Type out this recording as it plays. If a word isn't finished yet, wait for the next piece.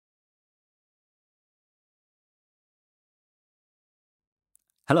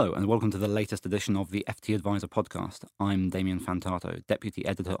Hello, and welcome to the latest edition of the FT Advisor podcast. I'm Damien Fantato, Deputy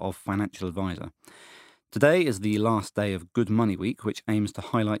Editor of Financial Advisor. Today is the last day of Good Money Week, which aims to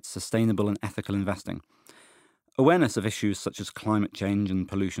highlight sustainable and ethical investing. Awareness of issues such as climate change and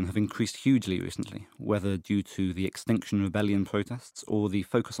pollution have increased hugely recently, whether due to the Extinction Rebellion protests or the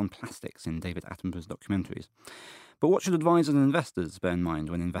focus on plastics in David Attenborough's documentaries. But what should advisors and investors bear in mind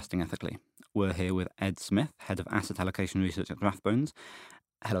when investing ethically? We're here with Ed Smith, Head of Asset Allocation Research at Rathbones.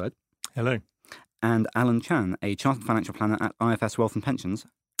 Hello, Ed. Hello. And Alan Chan, a Chartered Financial Planner at IFS Wealth and Pensions.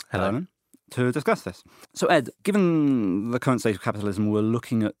 Hello. Alan, to discuss this. So, Ed, given the current state of capitalism, we're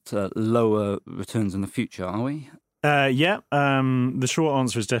looking at lower returns in the future, are we? The short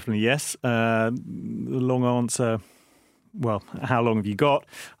answer is definitely yes. The long answer, well, how long have you got?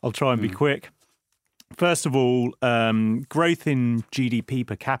 I'll try and be quick. First of all, growth in GDP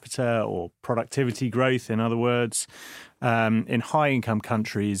per capita, or productivity growth, in other words, in high-income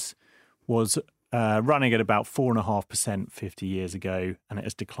countries was running at about 4.5% 50 years ago, and it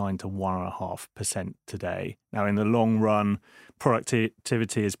has declined to 1.5% today. Now, in the long run,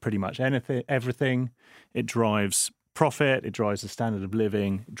 productivity is pretty much everything. It drives profit, it drives the standard of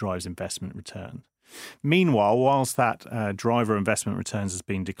living, it drives investment returns. Meanwhile, whilst that driver investment returns has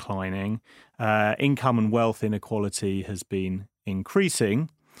been declining, income and wealth inequality has been increasing.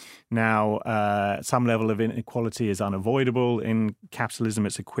 Now, some level of inequality is unavoidable. In capitalism,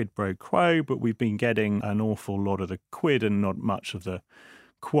 it's a quid pro quo, but we've been getting an awful lot of the quid and not much of the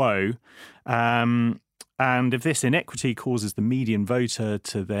quo. And if this inequity causes the median voter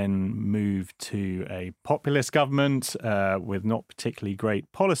to then move to a populist government with not particularly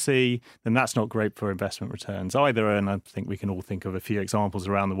great policy, then that's not great for investment returns either. And I think we can all think of a few examples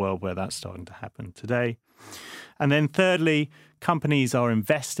around the world where that's starting to happen today. And then thirdly, companies are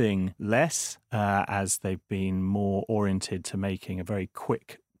investing less as they've been more oriented to making a very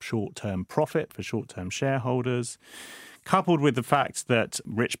quick short-term profit for short-term shareholders, coupled with the fact that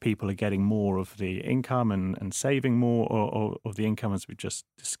rich people are getting more of the income and saving more of the income, as we just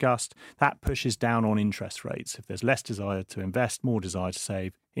discussed. That pushes down on interest rates. If there's less desire to invest, more desire to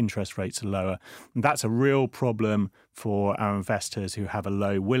save, interest rates are lower. And that's a real problem for our investors who have a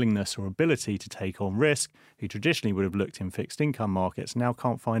low willingness or ability to take on risk, who traditionally would have looked in fixed income markets, now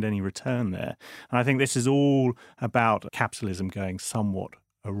can't find any return there. And I think this is all about capitalism going somewhat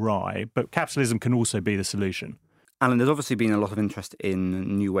awry, but capitalism can also be the solution. Alan, there's obviously been a lot of interest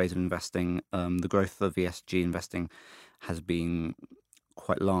in new ways of investing. The growth of ESG investing has been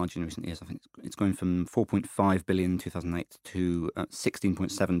quite large in recent years. I think it's going from 4.5 billion in 2008 to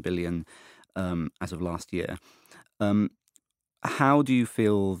 16.7 billion as of last year. How do you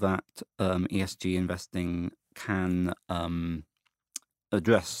feel that ESG investing can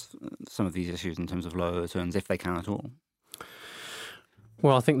address some of these issues in terms of lower returns, if they can at all?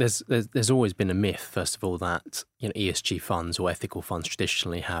 Well, I think there's always been a myth, first of all, that ESG funds or ethical funds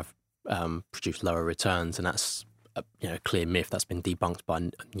traditionally have produced lower returns, and that's a clear myth that's been debunked by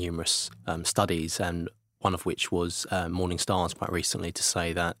numerous studies, and one of which was Morningstar's quite recently to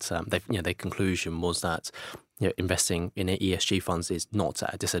say that their conclusion was that investing in ESG funds is not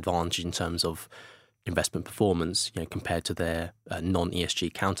at a disadvantage in terms of investment performance, compared to their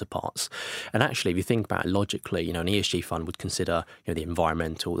non-ESG counterparts. And actually, if you think about it logically, an ESG fund would consider the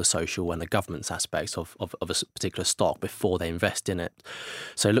environmental, the social, and the governance aspects of a particular stock before they invest in it.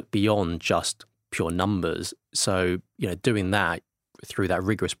 So look beyond just pure numbers. So doing that through that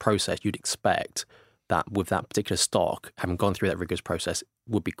rigorous process, you'd expect that with that particular stock, having gone through that rigorous process,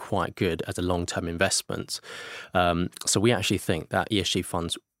 would be quite good as a long-term investment. So we actually think that ESG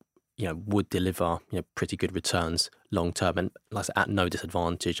funds would deliver pretty good returns long term, and like I said, at no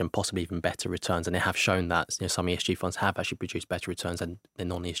disadvantage, and possibly even better returns. And they have shown that some ESG funds have actually produced better returns than their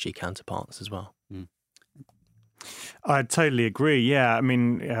non-ESG counterparts as well. I totally agree. Yeah, I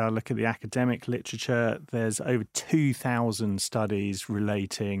mean, look at the academic literature. There's over 2,000 studies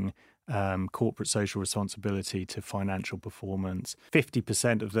relating corporate social responsibility to financial performance.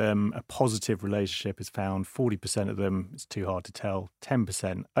 50% of them, a positive relationship is found. 40% of them, it's too hard to tell.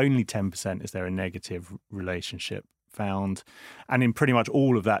 10%, only 10% is there a negative relationship found. And in pretty much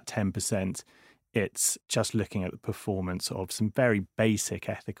all of that 10%, it's just looking at the performance of some very basic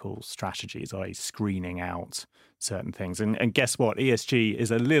ethical strategies, i.e. screening out certain things. And guess what? ESG is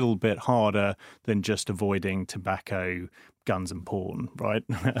a little bit harder than just avoiding tobacco, guns and porn, right?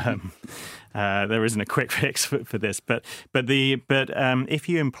 There isn't a quick fix for this. But if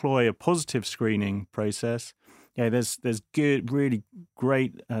you employ a positive screening process, there's good, really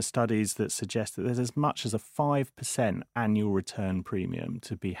great studies that suggest that there's as much as a 5% annual return premium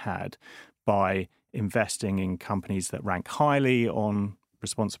to be had by investing in companies that rank highly on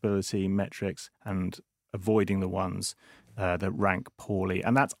responsibility metrics and avoiding the ones that rank poorly.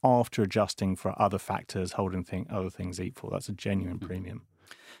 And that's after adjusting for other factors, holding other things equal. That's a genuine premium.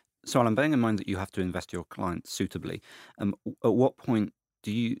 So, Alan, bearing in mind that you have to invest your clients suitably, at what point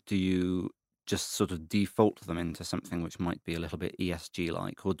do you just sort of default them into something which might be a little bit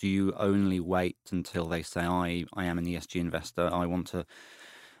ESG-like, or do you only wait until they say, I am an ESG investor, I want to,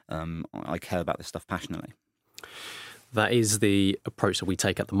 I care about this stuff passionately? That is the approach that we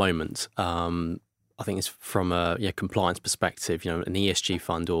take at the moment. I think it's from a compliance perspective. An ESG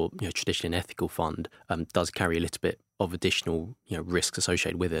fund or traditionally an ethical fund does carry a little bit of additional risks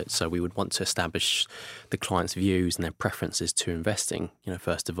associated with it. So we would want to establish the client's views and their preferences to investing,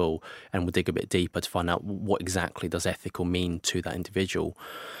 first of all, and we'll dig a bit deeper to find out what exactly does ethical mean to that individual.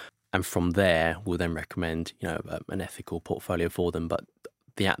 And from there, we'll then recommend an ethical portfolio for them. But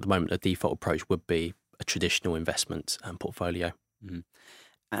at the moment, the default approach would be a traditional investment portfolio. Mm-hmm.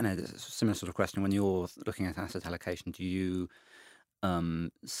 And a similar sort of question, when you're looking at asset allocation, do you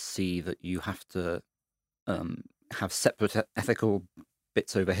see that you have to have separate ethical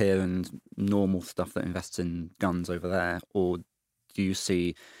bits over here and normal stuff that invests in guns over there? Or do you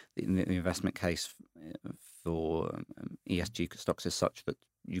see the investment case for ESG stocks is such that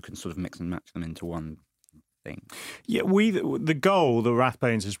you can sort of mix and match them into one thing? Yeah, the goal that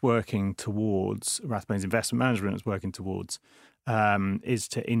Rathbones is working towards, Rathbones Investment Management is working towards, is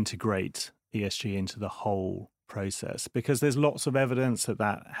to integrate ESG into the whole process, because there's lots of evidence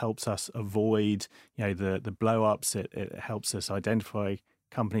that helps us avoid the blow-ups. It helps us identify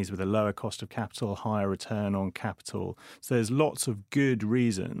companies with a lower cost of capital, higher return on capital. So there's lots of good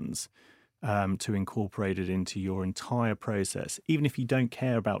reasons to incorporate it into your entire process, even if you don't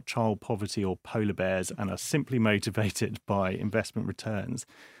care about child poverty or polar bears and are simply motivated by investment returns.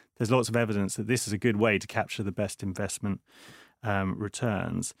 There's lots of evidence that this is a good way to capture the best investment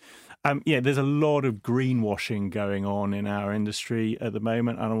returns. There's a lot of greenwashing going on in our industry at the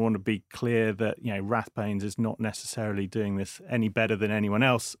moment, and I want to be clear that Rathbones is not necessarily doing this any better than anyone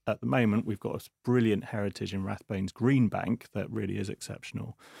else at the moment. We've got a brilliant heritage in Rathbones Green Bank that really is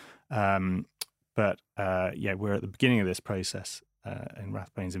exceptional. But we're at the beginning of this process in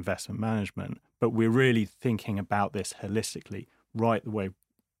Rathbones Investment Management, but we're really thinking about this holistically, right the way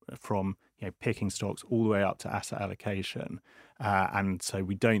from picking stocks all the way up to asset allocation. And so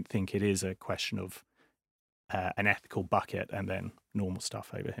we don't think it is a question of an ethical bucket and then normal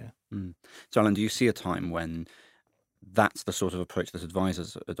stuff over here. Mm. So, Alan, do you see a time when that's the sort of approach that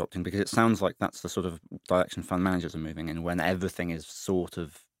advisors are adopting? Because it sounds like that's the sort of direction fund managers are moving in, when everything is sort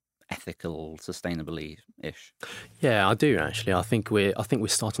of ethical, sustainably-ish. Yeah, I do actually. I think we're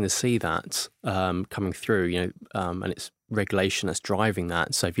starting to see that coming through. And it's regulation that's driving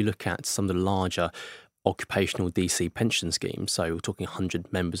that. So if you look at some of the larger occupational DC pension schemes, so we're talking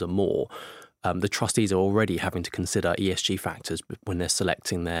 100 members or more, the trustees are already having to consider ESG factors when they're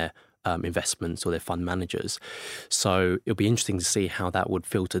selecting their investments or their fund managers. So it'll be interesting to see how that would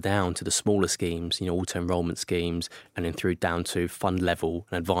filter down to the smaller schemes, auto-enrollment schemes, and then through down to fund level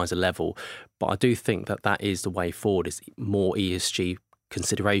and advisor level. But I do think that is the way forward, is more ESG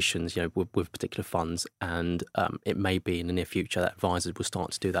considerations, with particular funds, and it may be in the near future that advisors will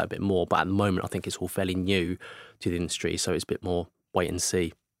start to do that a bit more. But at the moment, I think it's all fairly new to the industry, so it's a bit more wait and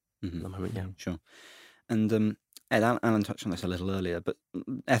see at the moment. Yeah, sure. And Ed, Alan touched on this a little earlier, but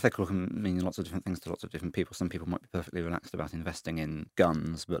ethical can mean lots of different things to lots of different people. Some people might be perfectly relaxed about investing in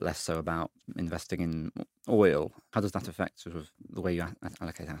guns, but less so about investing in oil. How does that affect sort of the way you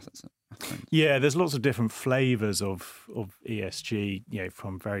allocate assets? Yeah, there's lots of different flavours of ESG,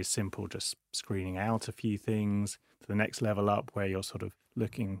 from very simple, just screening out a few things, to the next level up where you're sort of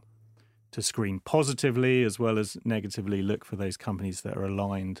looking to screen positively as well as negatively, look for those companies that are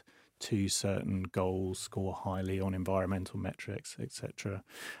aligned to certain goals, score highly on environmental metrics, etc.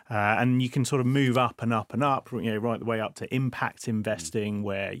 And you can sort of move up and up and up, right the way up to impact investing,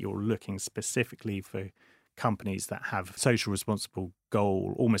 where you're looking specifically for companies that have social responsible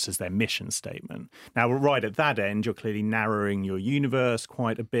goal almost as their mission statement. Now, right at that end, you're clearly narrowing your universe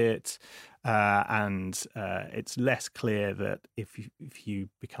quite a bit, and it's less clear that if you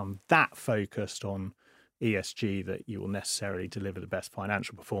become that focused on ESG that you will necessarily deliver the best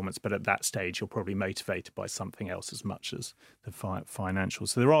financial performance, but at that stage you're probably motivated by something else as much as the financials.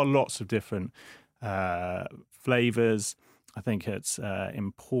 So there are lots of different flavors. I think it's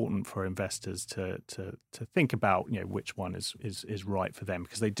important for investors to think about which one is right for them,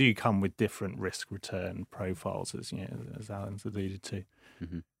 because they do come with different risk return profiles, as Alan's alluded to.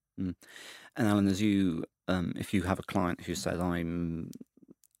 Mm-hmm. Mm. And Alan, as you if you have a client who says, I'm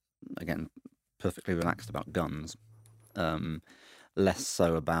again perfectly relaxed about guns, less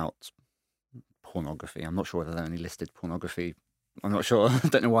so about pornography. I'm not sure whether there are any listed pornography. I'm not sure. I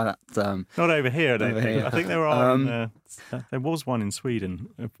don't know why that. Not over here, I don't over think. here. I think there are. There was one in Sweden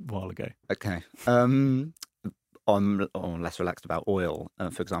a while ago. Okay. I'm less relaxed about oil,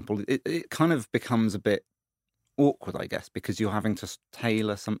 for example. It kind of becomes a bit awkward, I guess, because you're having to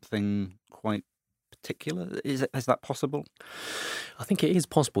tailor something quite particular. Is that possible? I think it is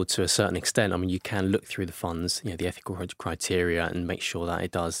possible to a certain extent. I mean, you can look through the funds, the ethical criteria, and make sure that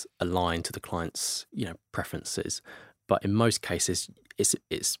it does align to the client's, preferences. But in most cases,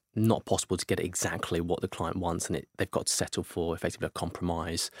 it's not possible to get exactly what the client wants, and they've got to settle for effectively a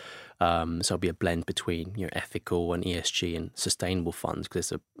compromise. So it'll be a blend between ethical and ESG and sustainable funds,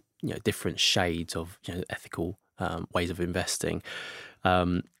 because there's different shades of ethical ways of investing.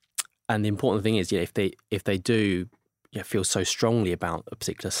 And the important thing is, if they do feel so strongly about a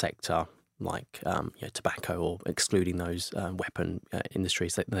particular sector, like tobacco or excluding those weapon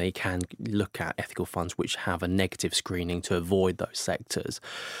industries, that they can look at ethical funds which have a negative screening to avoid those sectors.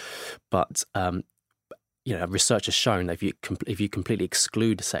 But research has shown that if you completely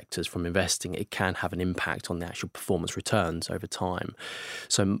exclude the sectors from investing, it can have an impact on the actual performance returns over time.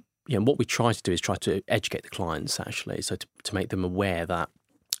 So what we try to do is try to educate the clients, actually, so to make them aware that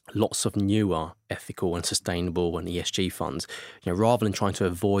lots of newer ethical and sustainable and ESG funds, rather than trying to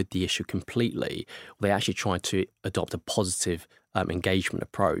avoid the issue completely, they actually try to adopt a positive engagement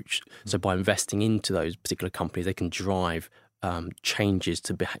approach. So by investing into those particular companies, they can drive changes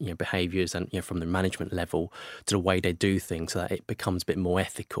to behaviours and from the management level to the way they do things, so that it becomes a bit more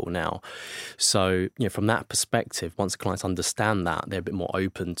ethical now. So from that perspective, once the clients understand that, they're a bit more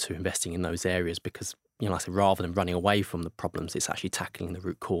open to investing in those areas, because like I said, rather than running away from the problems, it's actually tackling the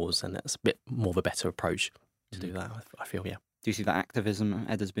root cause, and that's a bit more of a better approach to do that, I feel, yeah. Do you see that activism,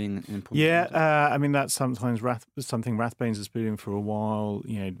 Ed, as being important? Yeah, I mean, that's sometimes something Rathbones has been doing for a while.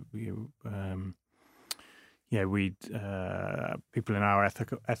 People in our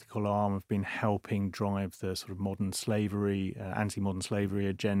ethical arm have been helping drive the sort of modern slavery, anti-modern slavery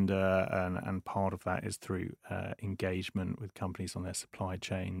agenda, and part of that is through engagement with companies on their supply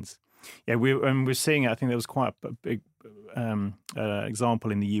chains. Yeah, we're seeing it. I think there was quite a big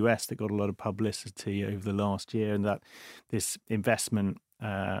example in the US that got a lot of publicity over the last year, and that this investment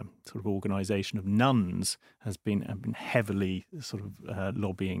sort of organisation of nuns has been heavily sort of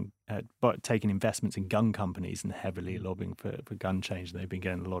lobbying, but taking investments in gun companies and heavily lobbying for gun change. They've been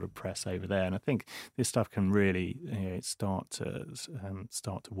getting a lot of press over there, and I think this stuff can really start to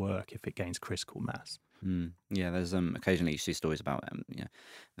work if it gains critical mass. Yeah, there's occasionally you see stories about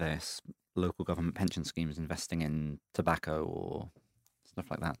various local government pension schemes investing in tobacco or stuff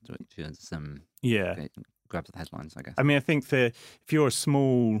like that, which is it grabs the headlines, I guess. I mean, I think that if you're a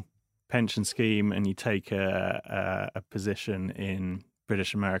small pension scheme and you take a position in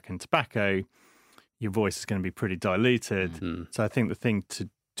British American tobacco, your voice is going to be pretty diluted. Mm-hmm. So I think the thing to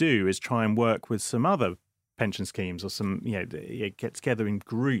do is try and work with some other pension schemes or some, get together in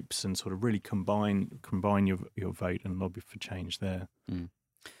groups and sort of really combine your vote and lobby for change there. Mm.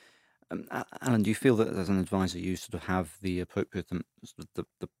 Alan, do you feel that as an advisor you sort of have the appropriate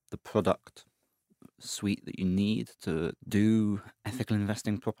the product suite that you need to do ethical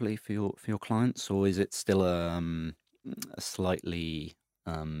investing properly for your clients, or is it still a slightly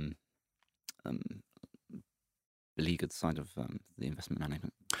beleaguered side of the investment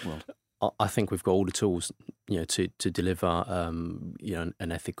management world? I think we've got all the tools, to deliver, an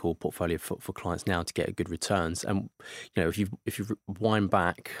ethical portfolio for clients now to get good returns. And if you wind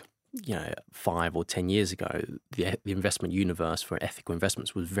back, 5 or 10 years ago, the investment universe for ethical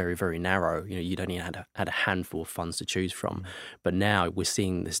investments was very, very narrow. You'd only had a handful of funds to choose from. But now we're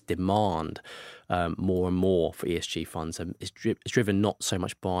seeing this demand more and more for ESG funds, and it's driven not so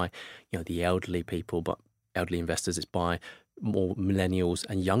much by the elderly people, but elderly investors. It's by more millennials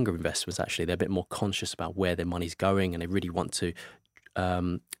and younger investors. Actually, they're a bit more conscious about where their money's going, and they really want to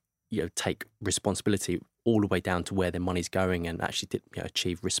take responsibility all the way down to where their money's going, and actually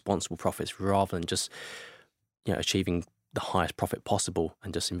achieve responsible profits rather than just achieving the highest profit possible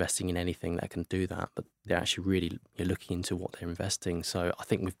and just investing in anything that can do that. But they're actually really looking into what they're investing. So I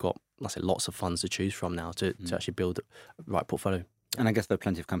think we've got, like I said, lots of funds to choose from now to actually build the right portfolio. And I guess there are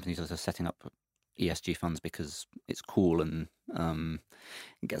plenty of companies that are setting up ESG funds because it's cool and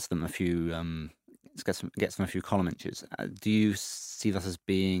it gets them a few gets them a few column inches. Do you see that as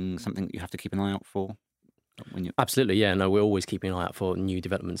being something that you have to keep an eye out for? Absolutely, yeah. No, we're always keeping an eye out for new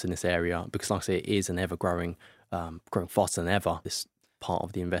developments in this area because, like I say, it is an ever-growing, growing faster than ever, this part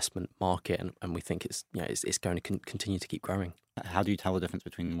of the investment market, and we think it's going to continue to keep growing. How do you tell the difference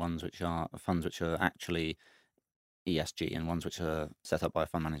between funds which are actually ESG and ones which are set up by a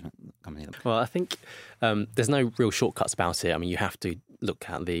fund management company? Well, I think there's no real shortcuts about it. I mean, you have to look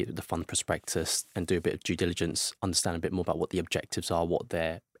at the fund prospectus and do a bit of due diligence, understand a bit more about what the objectives are, what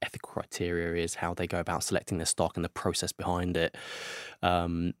their ethical criteria is, how they go about selecting their stock and the process behind it.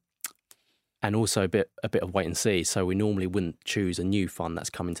 And also a bit of wait and see. So we normally wouldn't choose a new fund that's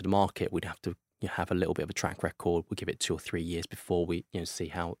come into the market. We'd have to have a little bit of a track record. We'll give it 2 or 3 years before we see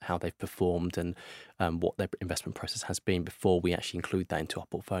how they've performed and what their investment process has been before we actually include that into our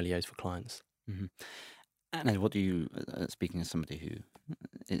portfolios for clients. Mm-hmm. And what do you, speaking as somebody who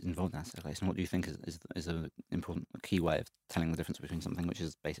is involved in asset allocation, what do you think is an important key way of telling the difference between something which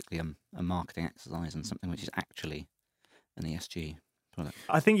is basically a marketing exercise and something which is actually an ESG product?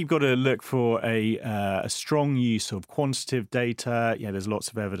 I think you've got to look for a strong use of quantitative data. There's lots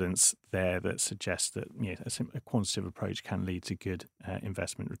of evidence there that suggests that a quantitative approach can lead to good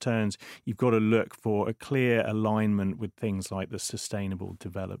investment returns. You've got to look for a clear alignment with things like the Sustainable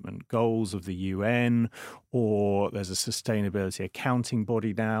Development Goals of the UN, or there's a sustainability accounting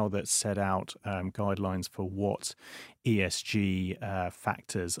body now that's set out guidelines for what ESG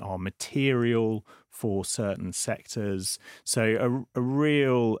factors are material for certain sectors. So a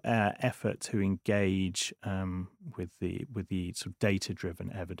real effort to engage with the sort of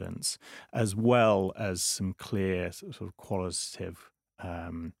data-driven evidence, as well as some clear sort of qualitative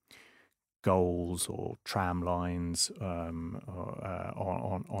goals or tram lines on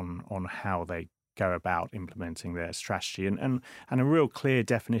how they go about implementing their strategy, and a real clear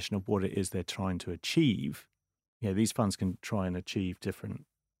definition of what it is they're trying to achieve. These funds can try and achieve different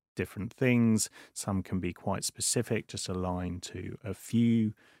things. Some can be quite specific, just aligned to a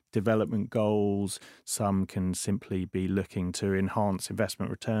few development goals. Some can simply be looking to enhance investment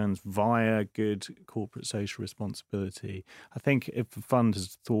returns via good corporate social responsibility. I think if the fund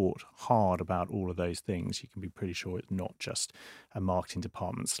has thought hard about all of those things, you can be pretty sure it's not just a marketing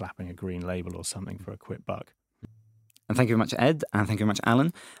department slapping a green label or something for a quick buck. And thank you very much, Ed, and thank you very much,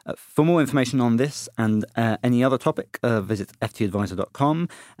 Alan. For more information on this and any other topic, visit ftadvisor.com.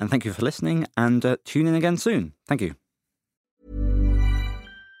 And thank you for listening, and tune in again soon. Thank you.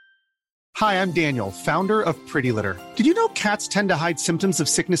 Hi, I'm Daniel, founder of Pretty Litter. Did you know cats tend to hide symptoms of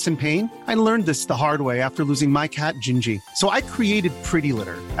sickness and pain? I learned this the hard way after losing my cat, Gingy. So I created Pretty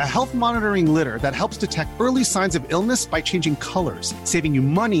Litter, a health monitoring litter that helps detect early signs of illness by changing colors, saving you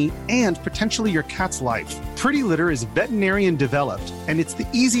money and potentially your cat's life. Pretty Litter is veterinarian developed, and it's the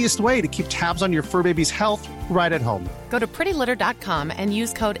easiest way to keep tabs on your fur baby's health right at home. Go to prettylitter.com and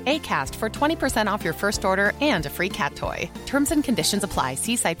use code ACAST for 20% off your first order and a free cat toy. Terms and conditions apply.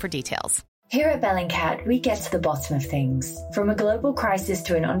 See site for details. Here at Bellingcat, we get to the bottom of things. From a global crisis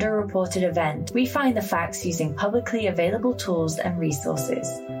to an underreported event, we find the facts using publicly available tools and resources,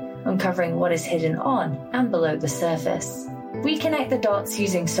 uncovering what is hidden on and below the surface. We connect the dots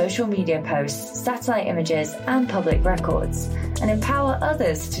using social media posts, satellite images, and public records, and empower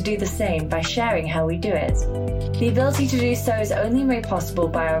others to do the same by sharing how we do it. The ability to do so is only made possible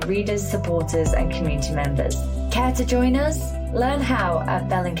by our readers, supporters, and community members. Care to join us? Learn how at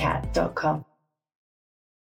bellingcat.com.